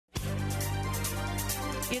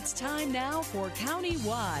It's time now for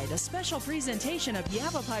County-Wide, a special presentation of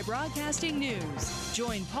Yavapai Broadcasting News.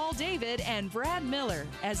 Join Paul David and Brad Miller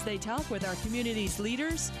as they talk with our community's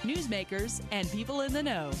leaders, newsmakers, and people in the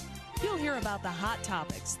know. You'll hear about the hot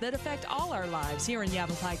topics that affect all our lives here in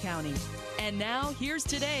Yavapai County. And now, here's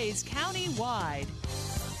today's County-Wide.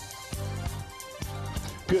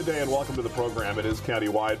 Good day and welcome to the program. It is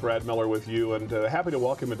County-Wide. Brad Miller with you, and happy to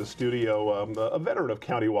welcome into studio a veteran of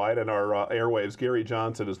County-Wide and our airwaves. Gary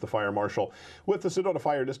Johnson is the fire marshal with the Sedona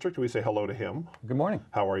Fire District. We say hello to him. Good morning.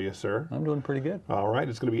 How are you, sir? I'm doing pretty good. All right.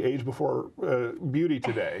 It's going to be age before beauty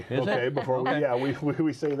today. Is okay. It? Before okay.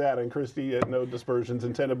 we say that, and Kristi, no dispersions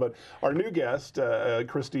intended. But our new guest,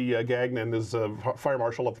 Kristi Gagnon, is fire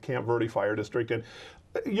marshal at the Camp Verde Fire District, and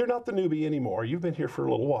you're not the newbie anymore. You've been here for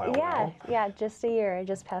a little while now. Yeah, just a year. I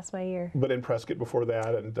just passed my year. But in Prescott before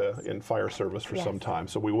that, and in fire service for some time.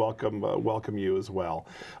 So we welcome you as well.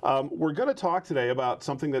 We're going to talk today about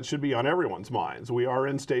something that should be on everyone's minds. We are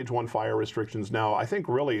in stage 1 fire restrictions now, I think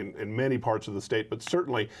really in many parts of the state, but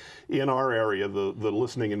certainly in our area, the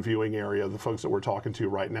listening and viewing area, the folks that we're talking to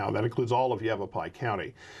right now. That includes all of Yavapai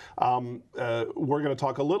County. We're going to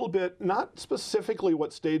talk a little bit, not specifically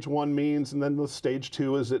what stage 1 means, and then the stage 2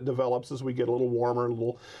 as it develops, as we get a little warmer, a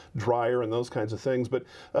little drier, and those kinds of things. But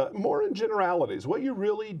more in generalities, what you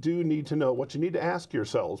really do need to know, what you need to ask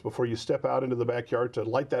yourselves before you step out into the backyard to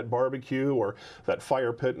light that barbecue or that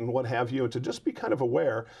fire pit and what have you, and to just be kind of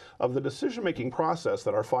aware of the decision-making process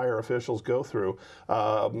that our fire officials go through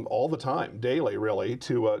all the time, daily, really,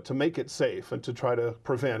 to make it safe and to try to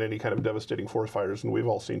prevent any kind of devastating forest fires. And we've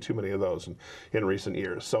all seen too many of those in recent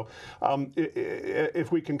years. So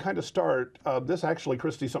if we can kind of start, this actually,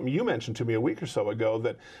 Kristi, something you mentioned to me a week or so ago,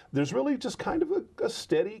 that there's really just kind of a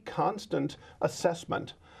steady, constant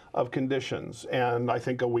assessment of conditions. And I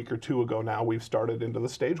think a week or two ago now, we've started into the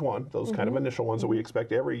stage 1, those kind of initial ones that we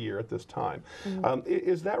expect every year at this time.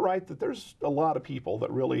 Is that right, that there's a lot of people that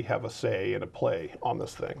really have a say and a play on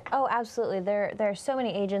this thing? Oh, absolutely. There are so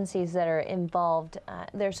many agencies that are involved.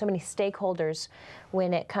 There's so many stakeholders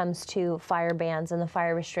when it comes to fire bans and the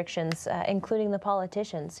fire restrictions, including the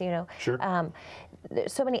politicians, you know. Sure.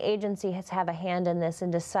 So many agencies have a hand in this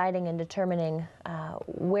and deciding and determining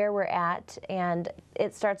where we're at, and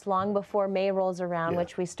it starts long before May rolls around,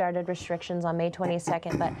 which we started restrictions on May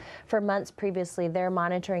 22nd, but for months previously they're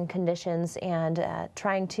monitoring conditions and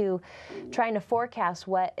trying to forecast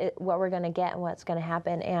what we're going to get and what's going to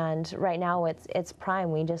happen. And right now it's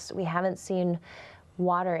prime. We haven't seen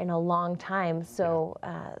water in a long time, so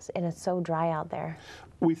and it's so dry out there.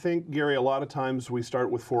 We think, Gary, a lot of times we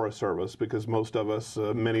start with Forest Service because most of us,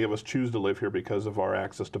 many of us choose to live here because of our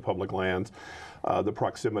access to public lands, the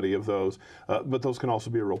proximity of those, but those can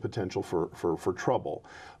also be a real potential for trouble.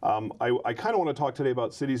 I kind of want to talk today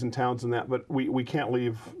about cities and towns and that, but we can't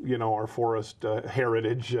leave, you know, our forest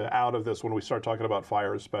heritage out of this when we start talking about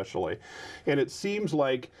fire especially. And it seems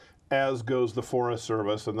like as goes the Forest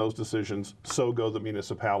Service and those decisions, so go the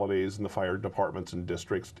municipalities and the fire departments and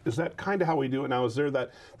districts. Is that kind of how we do it now? Is there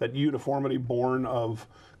that uniformity born of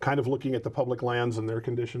kind of looking at the public lands and their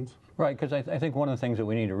conditions? Right, because I think one of the things that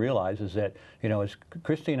we need to realize is that, you know, as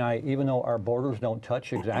Kristi and I, even though our borders don't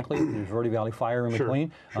touch exactly, there's Verde Valley Fire in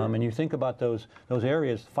between, and you think about those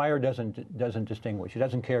areas, fire doesn't distinguish. It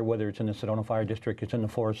doesn't care whether it's in the Sedona Fire District, it's in the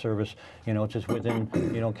Forest Service, you know, it's just within,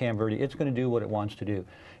 you know, Camp Verde. It's going to do what it wants to do.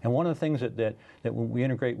 And one of the things that we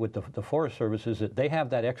integrate with the Forest Service is that they have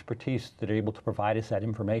that expertise that are able to provide us that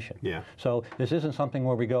information. Yeah. So this isn't something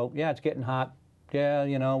where we go, yeah, it's getting hot, yeah,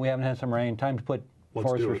 you know, we haven't had some rain, time to put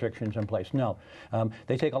forest restrictions in place. No,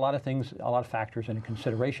 they take a lot of things, a lot of factors into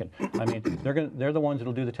consideration. I mean, they're the ones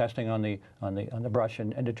that'll do the testing on the brush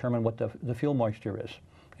and determine what the fuel moisture is,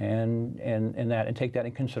 and take that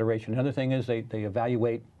in consideration. Another thing is they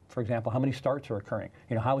evaluate, for example, how many starts are occurring.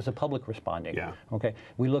 You know, how is the public responding? Yeah. Okay.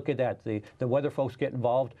 We look at that. The weather folks get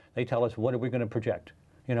involved. They tell us, what are we going to project?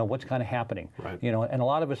 You know, what's kind of happening. Right. You know, and a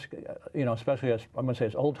lot of us, you know, especially as I'm going to say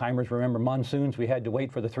as old timers, remember monsoons. We had to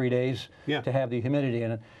wait for the 3 days to have the humidity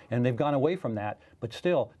in it, and they've gone away from that. But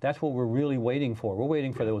still, that's what we're really waiting for. We're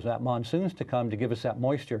waiting for that monsoons to come to give us that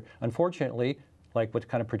moisture. Unfortunately, like what's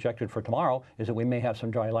kind of projected for tomorrow is that we may have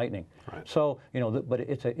some dry lightning. Right. So, you know, but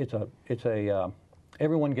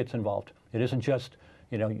everyone gets involved. It isn't just,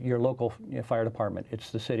 you know, your local fire department. It's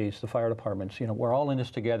the cities, the fire departments. You know, we're all in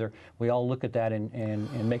this together. We all look at that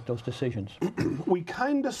and make those decisions. We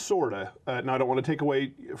kind of, sort of, now I don't want to take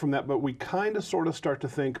away from that, but we kind of, sort of start to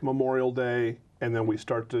think Memorial Day, and then we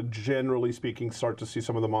start to, generally speaking, start to see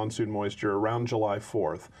some of the monsoon moisture around July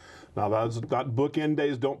 4th. Now, that's not bookend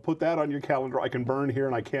days. Don't put that on your calendar. I can burn here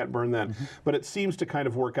and I can't burn then. But it seems to kind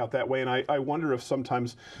of work out that way. And I wonder if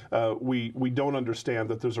sometimes we don't understand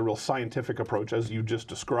that there's a real scientific approach, as you just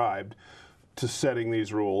described, to setting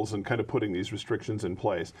these rules and kind of putting these restrictions in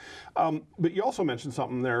place. But you also mentioned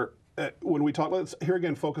something there. When we talk, let's here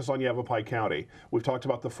again focus on Yavapai County. We've talked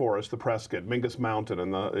about the forest, the Prescott, Mingus Mountain,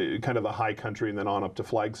 and the kind of the high country, and then on up to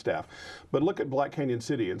Flagstaff. But look at Black Canyon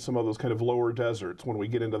City and some of those kind of lower deserts when we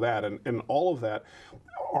get into that, and all of that.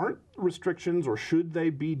 Aren't restrictions, or should they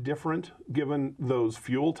be different given those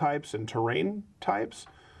fuel types and terrain types?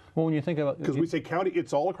 Well, when you think about, because we say county,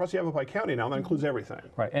 it's all across Yavapai County now. That includes everything.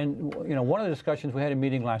 Right, and you know, one of the discussions, we had a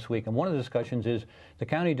meeting last week, and one of the discussions is the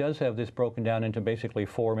county does have this broken down into basically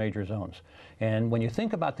 4 major zones. And when you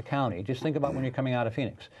think about the county, just think about when you're coming out of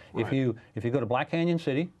Phoenix. Right. If you go to Black Canyon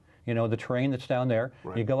City, you know, the terrain that's down there.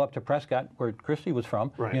 Right. You go up to Prescott, where Kristi was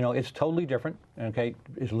from. Right. You know, it's totally different. Okay,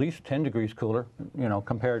 it's at least 10 degrees cooler. You know,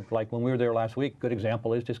 compared like when we were there last week. Good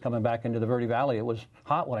example is just coming back into the Verde Valley. It was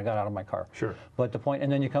hot when I got out of my car. Sure. But the point,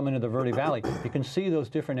 and then you come into the Verde Valley, you can see those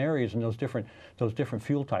different areas and those different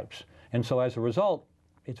fuel types. And so as a result,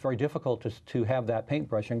 it's very difficult to have that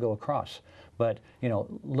paintbrush and go across. But you know,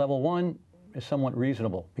 level 1 is somewhat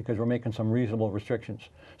reasonable because we're making some reasonable restrictions.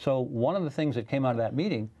 So one of the things that came out of that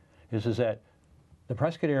meeting is that the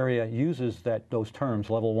Prescott area uses those terms,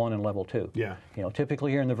 level 1 and level 2. Yeah. You know,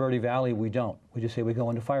 typically here in the Verde Valley, we don't. We just say we go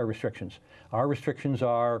into fire restrictions. Our restrictions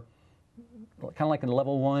are kind of like in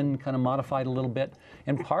level 1, kind of modified a little bit.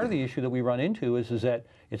 And part of the issue that we run into is that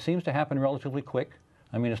it seems to happen relatively quick.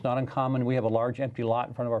 I mean, it's not uncommon. We have a large empty lot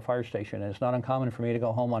in front of our fire station, and it's not uncommon for me to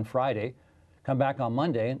go home on Friday, come back on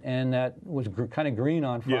Monday, and that was kind of green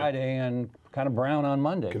on Friday and kind of brown on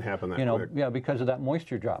Monday. It can happen that quick. Yeah, because of that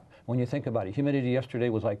moisture drop. When you think about it, humidity yesterday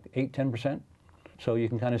was like 8–10%. So you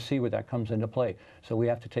can kind of see where that comes into play. So we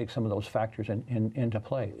have to take some of those factors into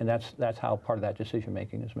play, and that's how part of that decision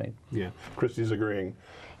making is made. Yeah, Kristi's agreeing.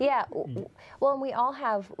 Yeah, well, and we all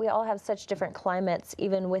have such different climates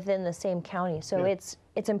even within the same county. So it's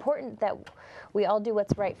important that we all do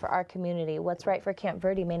what's right for our community. What's right for Camp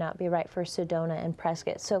Verde may not be right for Sedona and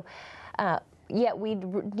Prescott. So. Yet we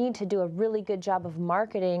need to do a really good job of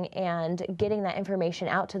marketing and getting that information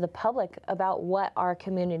out to the public about what our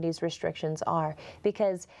community's restrictions are,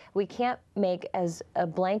 because we can't make as a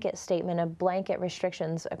blanket statement of blanket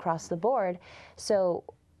restrictions across the board. So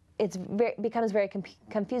becomes very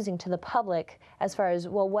confusing to the public as far as,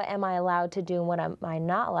 well, what am I allowed to do and what am I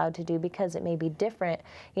not allowed to do, because it may be different,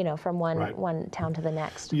 you know, from one town to the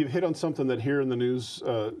next. You've hit on something that here in the news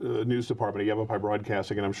department at Yavapai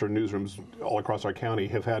Broadcasting, and I'm sure newsrooms all across our county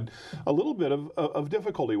have had a little bit of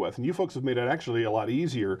difficulty with, and you folks have made it actually a lot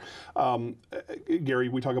easier. Gary,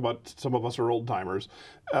 we talk about some of us are old timers.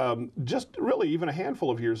 Just really even a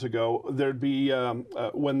handful of years ago, there'd be,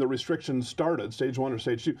 when the restrictions started, stage 1 or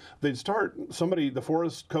stage 2, they'd start,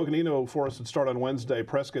 the Coconino Forest would start on Wednesday,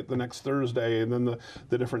 Prescott the next Thursday, and then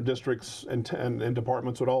the different districts and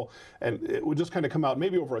departments would all, and it would just kind of come out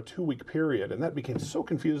maybe over a 2-week period, and that became so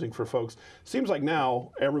confusing for folks. Seems like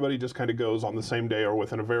now everybody just kind of goes on the same day or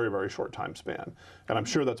within a very, very short time span, and I'm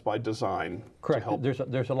sure that's by design. Correct.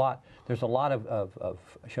 There's a lot of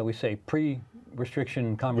shall we say,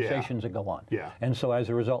 pre-restriction conversations that go on. Yeah. And so as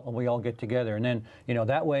a result, we all get together, and then, you know,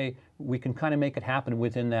 that way we can kind of make it happen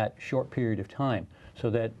within that short period of time, so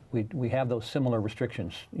that we have those similar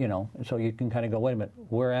restrictions, you know, and so you can kind of go, wait a minute,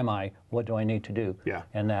 where am I? What do I need to do? Yeah.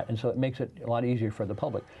 And so it makes it a lot easier for the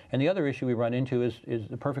public. And the other issue we run into is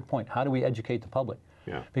the perfect point. How do we educate the public?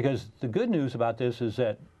 Yeah. Because the good news about this is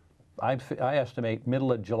that I estimate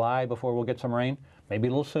middle of July before we'll get some rain, maybe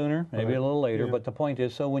a little sooner, maybe a little later, but the point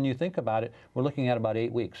is, so when you think about it, we're looking at about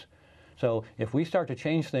 8 weeks. So if we start to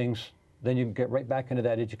change things, then you get right back into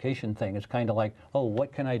that education thing. It's kind of like, oh,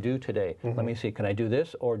 what can I do today? Let me see, can I do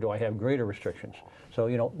this, or do I have greater restrictions? So,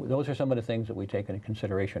 you know, those are some of the things that we take into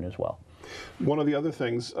consideration as well. One of the other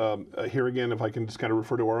things, here again, if I can just kind of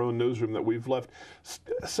refer to our own newsroom that we've left,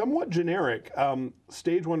 somewhat generic,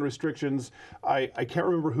 stage 1 restrictions, I can't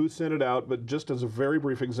remember who sent it out, but just as a very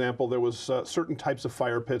brief example, there was certain types of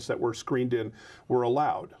fire pits that were screened in were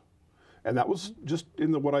allowed. And that was just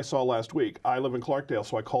in what I saw last week. I live in Clarkdale,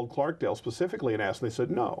 so I called Clarkdale specifically and asked, and they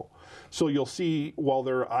said no. So you'll see, while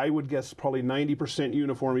they're, I would guess, probably 90%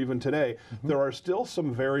 uniform even today, there are still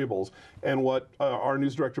some variables. And what our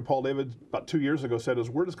news director, Paul David, about 2 years ago said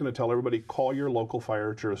is, we're just going to tell everybody, call your local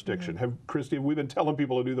fire jurisdiction. Kristi, have we been telling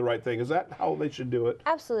people to do the right thing? Is that how they should do it?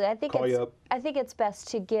 Absolutely. I think it's best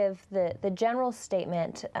to give the general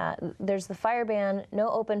statement. There's the fire ban, no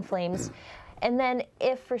open flames. And then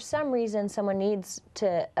if for some reason someone needs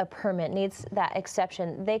a permit, needs that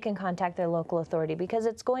exception, they can contact their local authority, because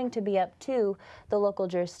it's going to be up to the local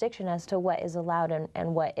jurisdiction as to what is allowed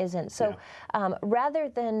and what isn't. So rather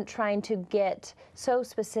than trying to get so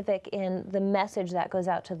specific in the message that goes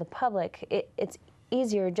out to the public, it's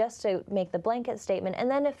easier just to make the blanket statement, and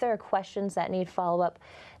then if there are questions that need follow-up,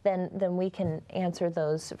 then we can answer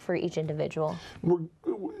those for each individual. We're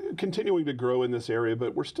continuing to grow in this area,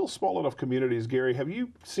 but we're still small enough communities. Gary, have you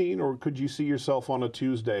seen, or could you see yourself on a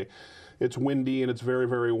Tuesday? It's windy and it's very,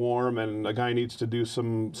 very warm, and a guy needs to do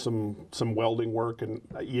some welding work, and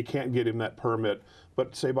you can't get him that permit.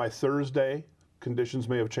 But say by Thursday, conditions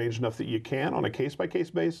may have changed enough that you can on a case-by-case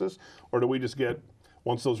basis, or do we just get,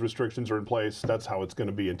 once those restrictions are in place, that's how it's going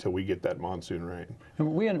to be until we get that monsoon rain?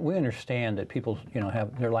 And we understand that people,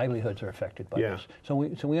 have their livelihoods are affected by this. So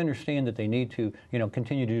we understand that they need to,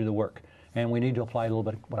 continue to do the work, and we need to apply a little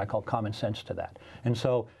bit of what I call common sense to that. And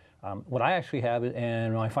so what I actually have,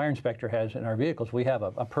 and my fire inspector has in our vehicles, we have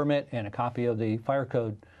a permit and a copy of the fire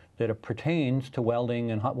code that pertains to welding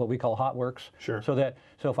and what we call hot works. Sure. So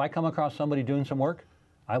if I come across somebody doing some work,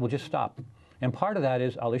 I will just stop. And part of that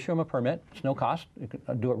is I'll issue them a permit. It's no cost.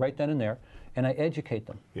 I'll do it right then and there. And I educate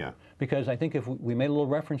them. Yeah. Because I think if we made a little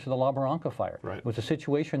reference to the La Barranca fire. Right. It was a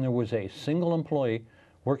situation there was a single employee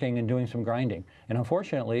working and doing some grinding. And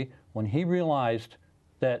unfortunately, when he realized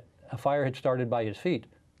that a fire had started by his feet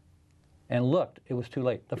and looked, it was too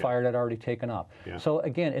late. The fire had already taken off. Yeah. So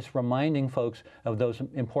again, it's reminding folks of those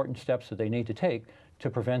important steps that they need to take to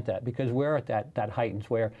prevent that, because we're at that heightens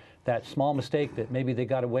where that small mistake that maybe they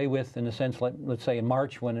got away with, in the sense, let's say in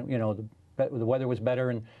March when the weather was better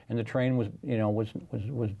and the terrain was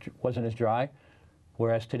wasn't as dry,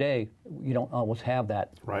 whereas today you don't always have that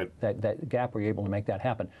that gap where you're able to make that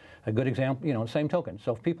happen. A good example, same token.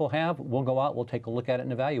 So if people we'll go out, we'll take a look at it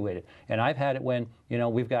and evaluate it. And I've had it when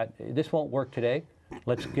we've got, this won't work today.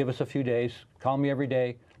 Let's give us a few days. Call me every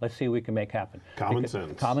day. Let's see what we can make happen. Common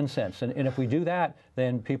sense. Common sense. And if we do that,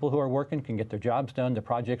 then people who are working can get their jobs done, the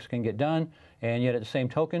projects can get done, and yet at the same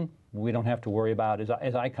token, we don't have to worry about,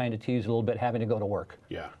 as I kind of tease a little bit, having to go to work.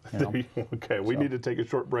 Yeah. Okay, we need to take a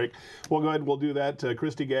short break. We'll go ahead and we'll do that.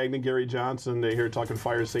 Kristi Gagnon, Gary Johnson here talking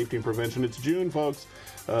fire safety and prevention. It's June, folks.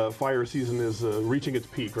 Fire season is reaching its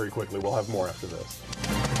peak very quickly. We'll have more after this.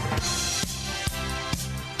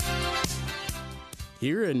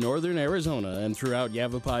 Here in northern Arizona and throughout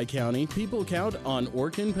Yavapai County, people count on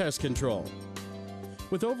Orkin Pest Control.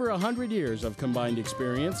 With over 100 years of combined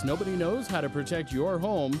experience, nobody knows how to protect your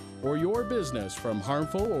home or your business from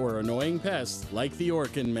harmful or annoying pests like the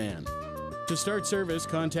Orkin Man. To start service,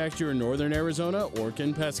 contact your Northern Arizona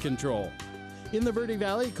Orkin Pest Control. In the Verde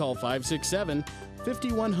Valley, call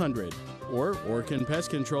 567-5100 or Orkin Pest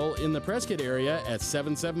Control in the Prescott area at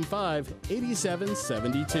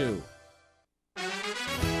 775-8772.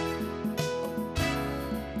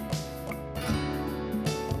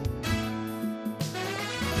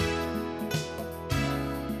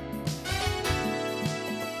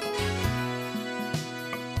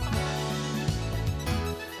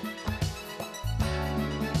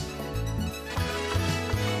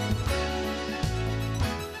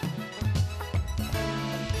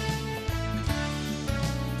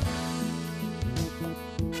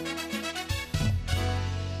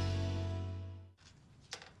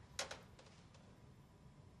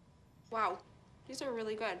 Wow, these are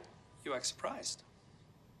really good. You act surprised.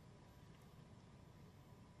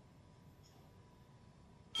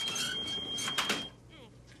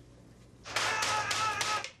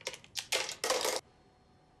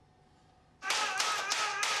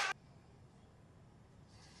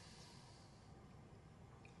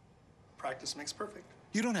 Practice makes perfect.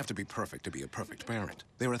 You don't have to be perfect to be a perfect parent.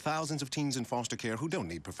 There are thousands of teens in foster care who don't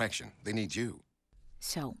need perfection. They need you.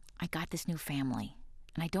 So, I got this new family.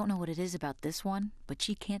 And I don't know what it is about this one, but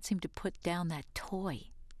she can't seem to put down that toy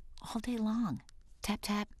all day long. Tap,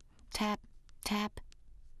 tap, tap, tap.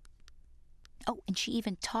 Oh, and she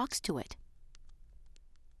even talks to it.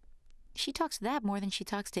 She talks to that more than she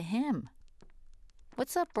talks to him.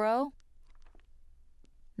 What's up, bro?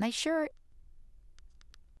 Nice shirt.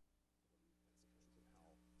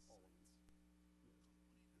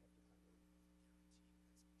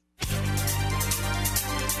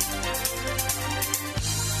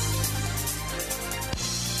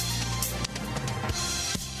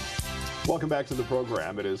 Welcome back to the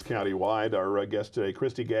program. It is Countywide. Our guest today,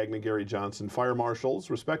 Kristi Gagnon, Gary Johnson, fire marshals,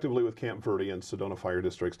 respectively with Camp Verde and Sedona fire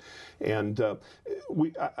districts. And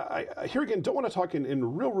I here again don't want to talk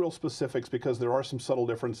in real specifics because there are some subtle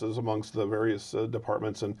differences amongst the various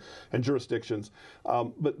departments and jurisdictions.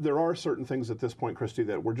 But there are certain things at this point, Kristi,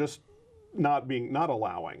 that we're just not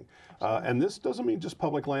allowing. And this doesn't mean just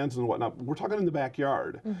public lands and whatnot. We're talking in the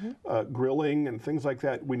backyard, grilling and things like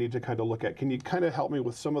that. We need to kind of look at. Can you kind of help me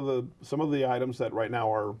with some of the items that right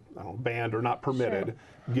now are, I don't know, banned or not permitted,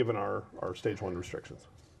 given our stage 1 restrictions?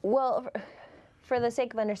 Well, for the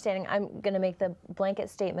sake of understanding, I'm going to make the blanket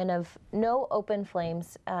statement of no open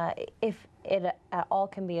flames if it at all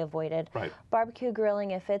can be avoided. Right. Barbecue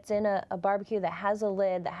grilling, if it's in a barbecue that has a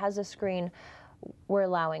lid, that has a screen, we're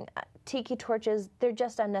allowing. Tiki torches, they're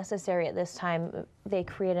just unnecessary at this time. They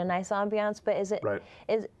create a nice ambiance, but is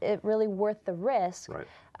it really worth the risk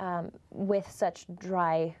with such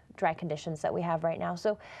dry conditions that we have right now?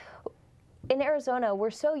 So in Arizona, we're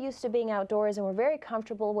so used to being outdoors and we're very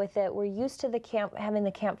comfortable with it. We're used to having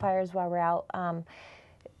the campfires while we're out.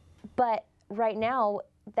 But right now,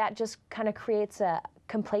 that just kind of creates a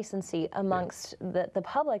complacency amongst the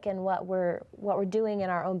public and what we're doing in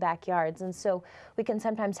our own backyards. And so we can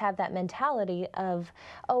sometimes have that mentality of,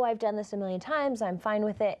 oh, I've done this a million times, I'm fine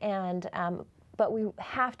with it, and but we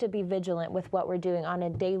have to be vigilant with what we're doing on a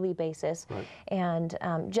daily basis. And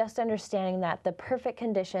just understanding that the perfect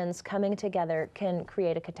conditions coming together can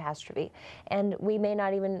create a catastrophe. And we may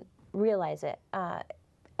not even realize it.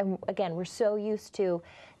 And again, we're so used to,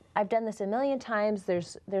 I've done this a million times,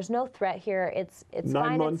 there's no threat here, it's 9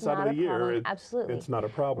 fine, months it's not out of the a problem. year, Absolutely. It's not a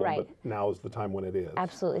problem, but now is the time when it is.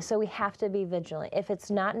 Absolutely. So we have to be vigilant. If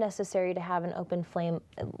it's not necessary to have an open flame,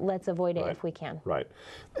 let's avoid it if we can. Right.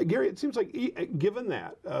 Gary, it seems like, given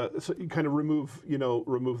that, so you kind of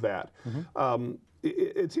remove that,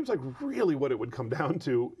 it seems like really what it would come down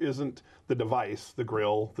to isn't the device, the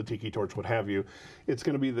grill, the tiki torch, what have you. It's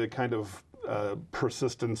going to be the kind of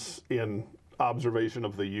persistence in observation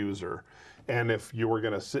of the user. And if you were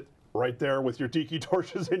going to sit right there with your tiki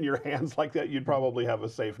torches in your hands like that, you'd probably have a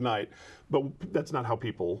safe night. But that's not how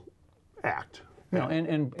people act. No,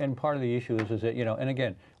 and part of the issue is that, and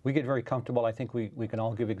again, we get very comfortable. I think we can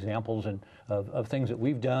all give examples of things that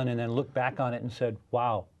we've done and then look back on it and said,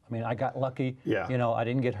 wow, I mean, I got lucky. I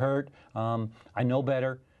didn't get hurt. I know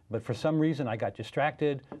better. But for some reason, I got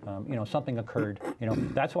distracted. Something occurred.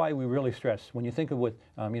 That's why we really stress when you think of with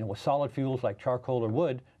solid fuels like charcoal or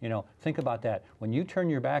wood. Think about that. When you turn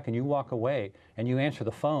your back and you walk away and you answer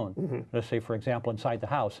the phone, let's say for example inside the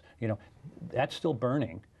house, that's still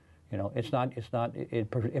burning.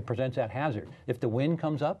 It presents that hazard. If the wind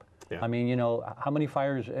comes up, I mean, how many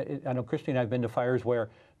fires? I know Kristi and I have been to fires where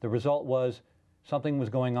the result was something was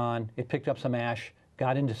going on. It picked up some ash,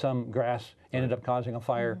 got into some grass, ended up causing a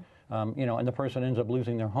fire, and the person ends up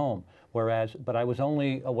losing their home. But I was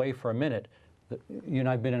only away for a minute. You and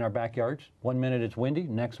I have been in our backyards. 1 minute it's windy,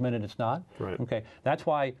 next minute it's not. Okay, that's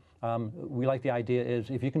why we like the idea is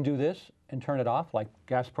if you can do this and turn it off, like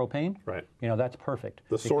gas propane, that's perfect.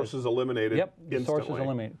 The source is eliminated instantly. The source is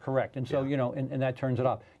eliminated, correct. And so, and that turns it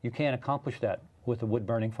off. You can't accomplish that with a wood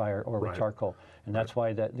burning fire or with charcoal. And that's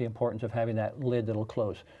why the importance of having that lid that'll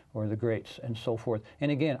close, or the grates and so forth.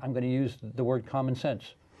 And again, I'm going to use the word common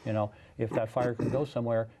sense. If that fire can go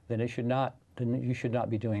somewhere, then you should not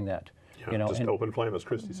be doing that. Just open flame, as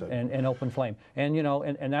Kristi said. And open flame. And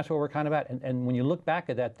and that's where we're kind of at. And when you look back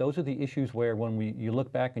at that, those are the issues where when you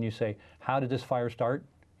look back and you say, how did this fire start?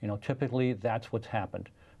 Typically that's what's happened.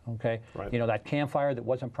 Okay? That campfire that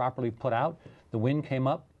wasn't properly put out, the wind came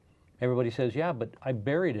up. Everybody says, yeah, but I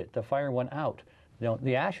buried it. The fire went out.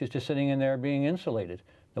 The ash is just sitting in there being insulated.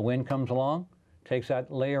 The wind comes along, takes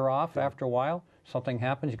that layer off after a while. Something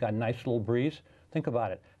happens. You got a nice little breeze. Think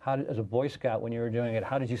about it. As a Boy Scout, when you were doing it,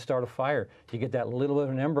 how did you start a fire? You get that little bit of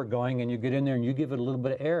an ember going, and you get in there and you give it a little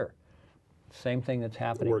bit of air. Same thing that's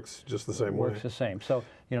happening. It works just the same way. Works the same. So,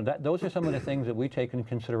 those are some of the things that we take into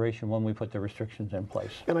consideration when we put the restrictions in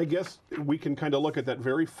place. And I guess we can kind of look at that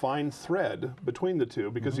very fine thread between the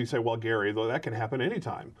two, because you say, well, Gary, though that can happen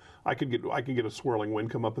anytime. I can get a swirling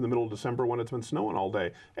wind come up in the middle of December when it's been snowing all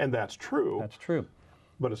day, and that's true. That's true.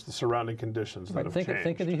 But it's the surrounding conditions that have changed.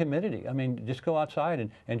 Think of the humidity. I mean, just go outside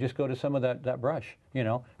and just go to some of that brush,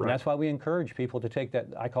 And that's why we encourage people to take that,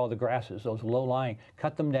 I call the grasses, those low-lying,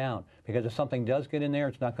 cut them down. Because if something does get in there,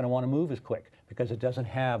 it's not going to want to move as quick because it doesn't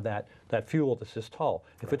have that fuel that's this tall.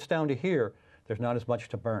 If it's down to here, there's not as much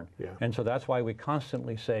to burn. And so that's why we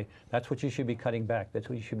constantly say, that's what you should be cutting back. That's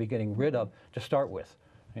what you should be getting rid of to start with.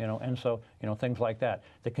 And so, things like that.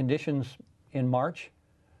 The conditions in March,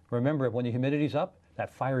 remember, when the humidity's up,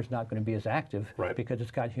 that fire is not going to be as active because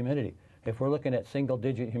it's got humidity. If we're looking at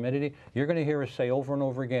single-digit humidity, you're going to hear us say over and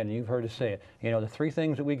over again, and you've heard us say it, the three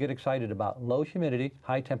things that we get excited about: low humidity,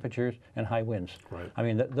 high temperatures, and high winds. I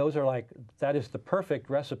mean, those are that is the perfect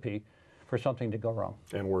recipe for something to go wrong.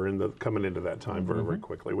 And we're coming into that time very, very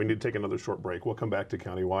quickly. We need to take another short break. We'll come back to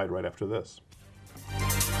Countywide right after this.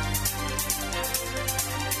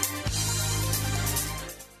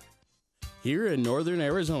 Here in northern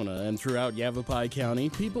Arizona and throughout Yavapai County,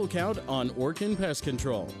 people count on Orkin Pest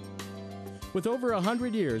Control. With over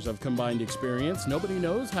 100 years of combined experience, nobody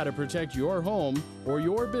knows how to protect your home or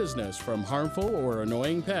your business from harmful or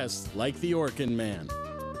annoying pests like the Orkin Man.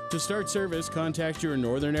 To start service, contact your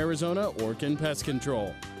northern Arizona Orkin Pest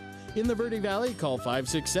Control. In the Verde Valley, call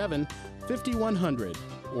 567-5100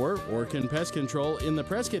 or Orkin Pest Control in the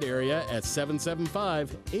Prescott area at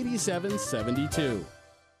 775-8772.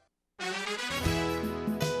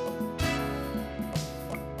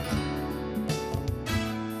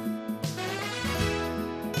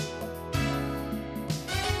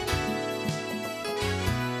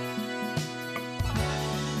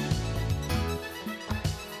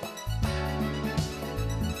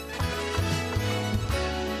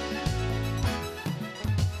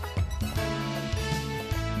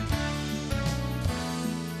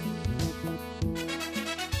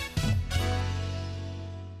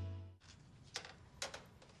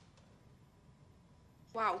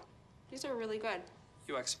 Wow, these are really good.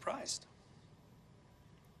 You act surprised.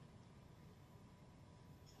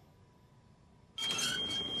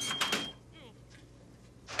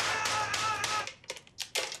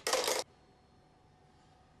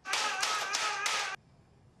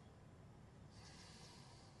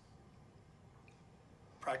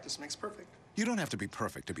 Practice makes perfect. You don't have to be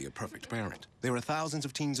perfect to be a perfect parent. There are thousands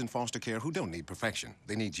of teens in foster care who don't need perfection.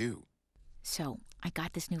 They need you. So, I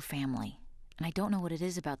got this new family. And I don't know what it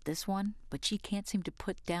is about this one, but she can't seem to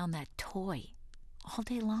put down that toy all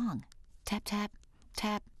day long. Tap, tap,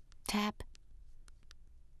 tap, tap.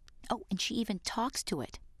 Oh, and she even talks to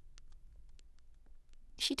it.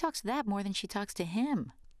 She talks to that more than she talks to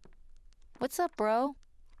him. What's up, bro?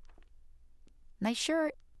 Nice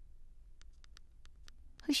shirt.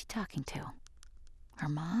 Who's she talking to? Her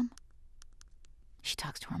mom? She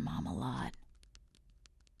talks to her mom a lot.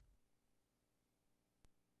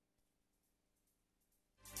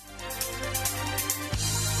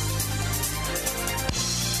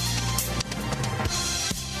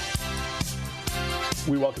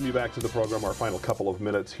 We welcome you back to the program, our final couple of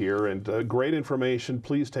minutes here, and great information.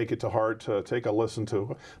 Please take it to heart. Take a listen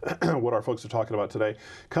to what our folks are talking about today.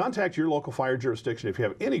 Contact your local fire jurisdiction if you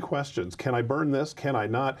have any questions. Can I burn this? Can I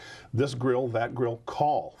not? This grill, that grill?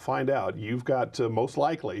 Call. Find out. You've got most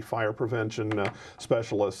likely fire prevention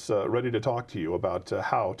specialists ready to talk to you about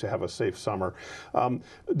how to have a safe summer.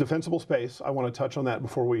 Defensible space, I want to touch on that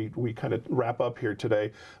before we kind of wrap up here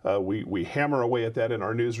today. We hammer away at that in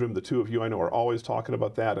our newsroom. The two of you I know are always talking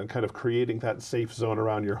about that and kind of creating that safe zone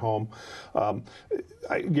around your home.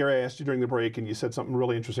 Gary, I asked you during the break, and you said something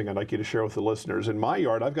really interesting I'd like you to share with the listeners. In my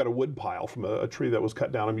yard, I've got a wood pile from a tree that was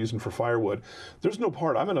cut down I'm using for firewood. There's no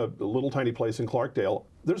part, I'm in a little tiny place in Clarkdale,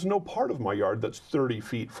 there's no part of my yard that's 30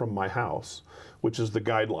 feet from my house, which is the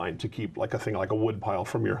guideline to keep like a thing like a wood pile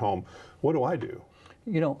from your home. What do I do?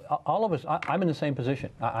 You know, all of us, I'm in the same position.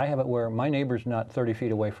 I have it where my neighbor's not 30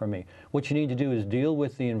 feet away from me. What you need to do is deal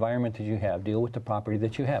with the environment that you have, deal with the property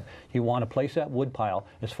that you have. You want to place that wood pile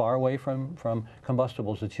as far away from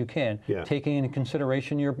combustibles as you can, taking into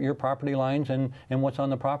consideration your property lines and what's on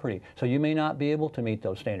the property. So you may not be able to meet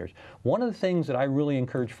those standards. One of the things that I really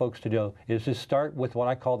encourage folks to do is to start with what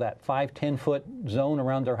I call that 5-10 foot zone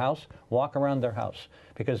around their house, walk around their house.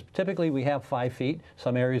 Because typically we have 5 feet,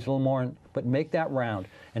 some areas a little more, but make that round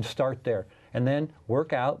and start there. And then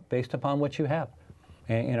work out based upon what you have.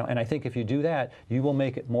 And I think if you do that, you will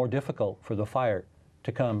make it more difficult for the fire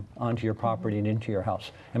to come onto your property and into your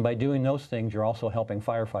house. And by doing those things, you're also helping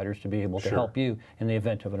firefighters to be able to help you in the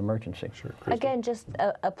event of an emergency. Again, just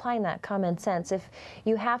applying that common sense. If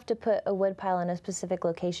you have to put a wood pile in a specific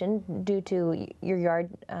location due to your yard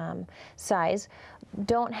size,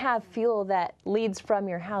 don't have fuel that leads from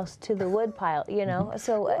your house to the wood pile, you know?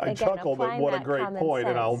 So I chuckled at what a great point,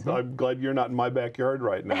 and I'm glad you're not in my backyard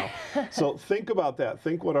right now. So think about that.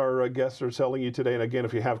 Think what our guests are telling you today. And again,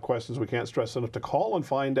 if you have questions, we can't stress enough to call and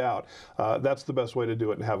find out. That's the best way to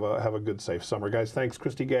do it and have a good, safe summer. Guys, thanks.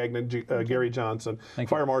 Kristi Gagnon, Gary Johnson,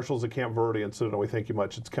 Fire Marshals at Camp Verde and Sonoma. Thank you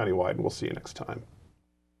much. It's Countywide, and we'll see you next time.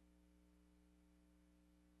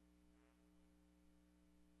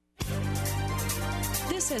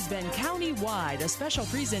 This has been Countywide, a special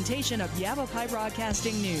presentation of Yavapai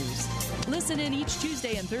Broadcasting News. Listen in each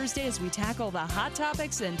Tuesday and Thursday as we tackle the hot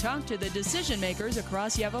topics and talk to the decision makers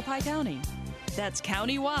across Yavapai County. That's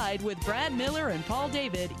Countywide with Brad Miller and Paul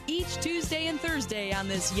David each Tuesday and Thursday on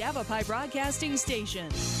this Yavapai Broadcasting station.